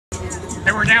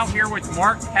And we're now here with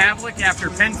Mark Pavlik after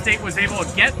Penn State was able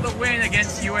to get the win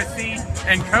against USC.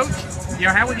 And Coach,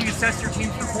 how would you assess your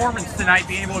team's performance tonight,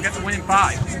 being able to get the win in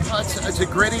 5? Well, it's a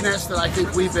grittiness that I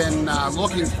think we've been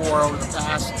looking for over the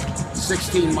past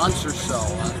 16 months or so.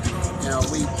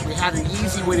 We had an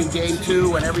easy win in Game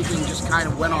 2 and everything just kind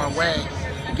of went our way.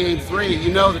 In Game 3,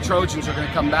 the Trojans are going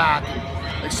to come back.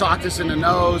 And they socked us in the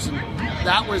nose, and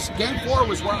Game 4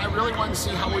 was where I really wanted to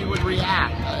see how we would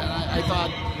react. I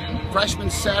thought, freshman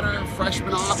setter,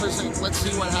 freshman opposite, let's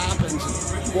see what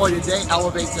happens. Boy, did they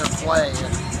elevate their play.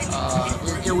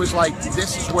 It was like,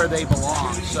 this is where they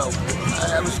belong. So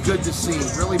it was good to see.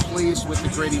 Really pleased with the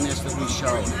grittiness that we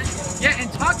showed. Yeah,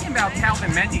 and talking about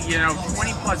Calvin Mendy,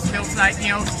 20-plus steals tonight,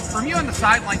 from you on the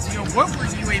sidelines, what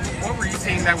were you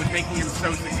seeing that was making him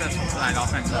so successful tonight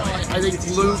offensively? I think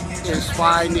Luke is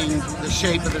finding the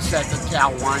shape of the set that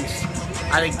Cal wants.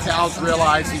 I think Cal's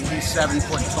realizing he's 7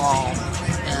 foot tall,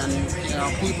 and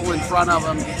people in front of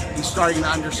him, he's starting to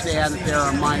understand that they're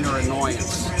a minor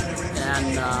annoyance.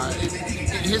 And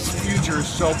his future is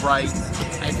so bright.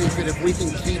 I think that if we can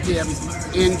keep him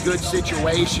in good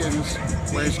situations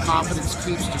where his confidence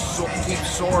keeps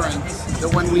soaring,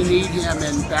 that when we need him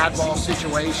in bad ball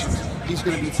situations, he's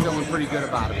going to be feeling pretty good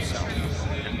about himself.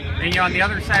 And on the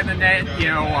other side of the net,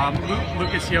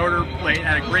 Lucas Yoder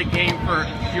had a great game for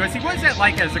USC. What is that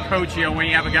like as a coach, when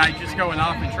you have a guy just going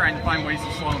off and trying to find ways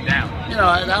to slow him down?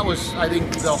 That was, I think,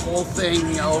 the whole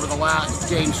thing over the last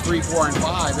games 3, 4, and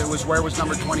 5. It was, where was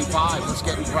number 25? Let's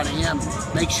get in front of him.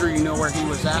 Make sure you know where he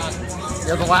was at.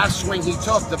 The last swing he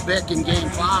took, the Bick in Game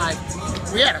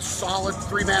 5, we had a solid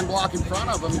 3-man block in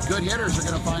front of him. Good hitters are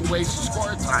going to find ways to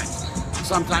score at times.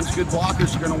 Sometimes good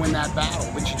blockers are going to win that battle,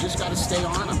 but you just got to stay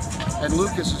on him. And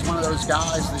Lucas is one of those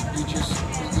guys that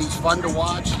he's fun to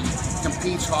watch. He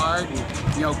competes hard,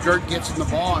 and Gert gets him the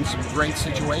ball in some great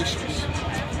situations.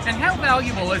 And how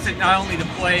valuable is it not only to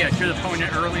play a good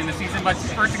opponent early in the season, but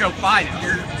for it to go 5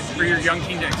 for your young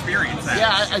team to experience that?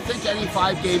 Yeah, I think any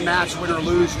 5-game match, win or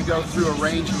lose, you go through a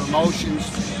range of emotions.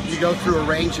 You go through a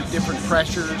range of different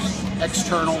pressures,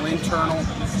 external, internal.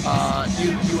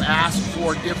 You ask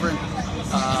for different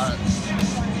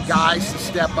guys to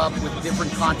step up with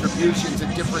different contributions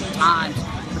at different times,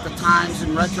 but the times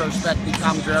in retrospect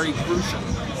become very crucial.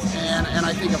 And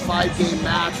I think a 5-game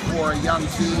match for a young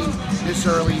team this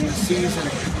early in the season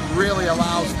really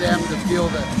allows them to feel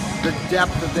the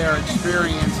depth of their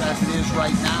experience as it is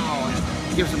right now,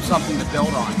 and gives them something to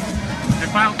build on. And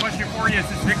final question for you, is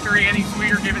this victory any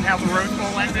sweeter given how the Rose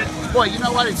Bowl ended? Boy, you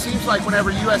know what? It seems like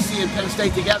whenever USC and Penn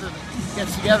State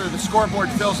gets together, the scoreboard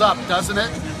fills up, doesn't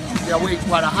it? We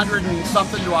 100 and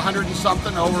something to 100 and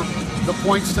something over the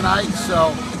points tonight.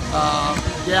 So,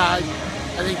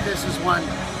 I think this is one.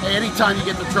 Hey, anytime you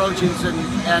get the Trojans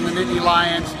and the Nittany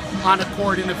Lions on the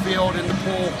court, in the field, in the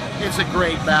pool, it's a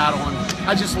great battle. And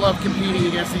I just love competing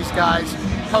against these guys.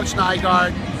 Coach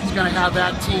Nygaard is going to have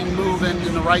that team moving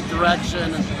in the right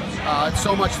direction. And it's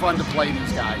so much fun to play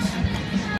these guys.